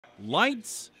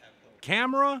Lights,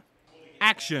 camera,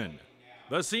 action.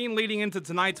 The scene leading into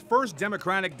tonight's first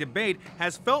Democratic debate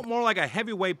has felt more like a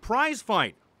heavyweight prize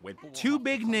fight, with two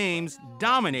big names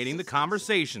dominating the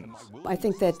conversations. I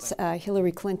think that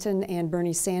Hillary Clinton and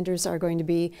Bernie Sanders are going to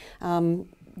be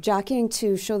jockeying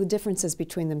to show the differences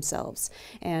between themselves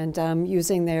and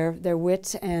using their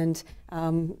wit and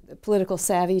political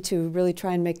savvy to really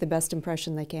try and make the best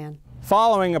impression they can.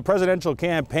 Following a presidential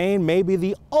campaign may be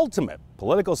the ultimate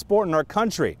political sport in our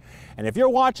country. And if you're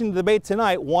watching the debate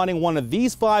tonight wanting one of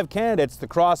these 5 candidates to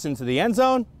cross into the end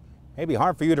zone, it may be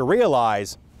hard for you to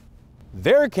realize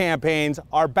their campaigns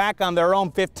are back on their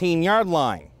own 15-yard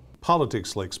line.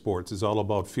 Politics, like sports, is all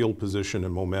about field position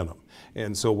and momentum.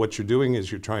 And so what you're doing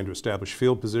is you're trying to establish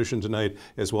field position tonight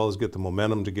as well as get the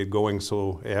momentum to get going,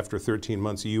 so after 13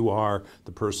 months you are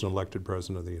the person elected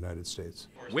president of the United States.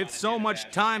 With so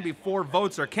much time before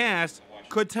votes are cast,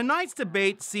 could tonight's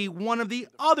debate see one of the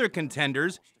other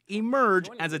contenders emerge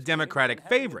as a Democratic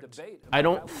favorite? I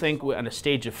don't think on a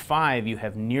stage of 5 you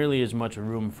have nearly as much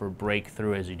room for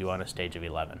breakthrough as you do on a stage of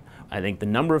 11. I think the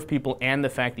number of people and the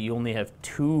fact that you only have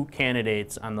 2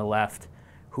 candidates on the left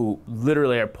who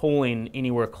literally are polling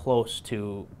anywhere close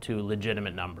to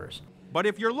legitimate numbers. But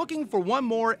if you're looking for one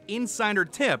more insider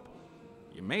tip,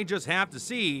 you may just have to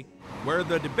see where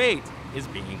the debate is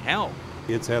being held.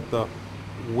 It's at the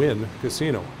Wynn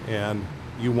Casino, and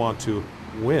you want to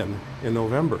win in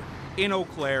November. In Eau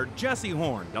Claire, Jesse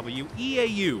Horn,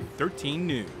 WEAU 13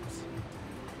 News.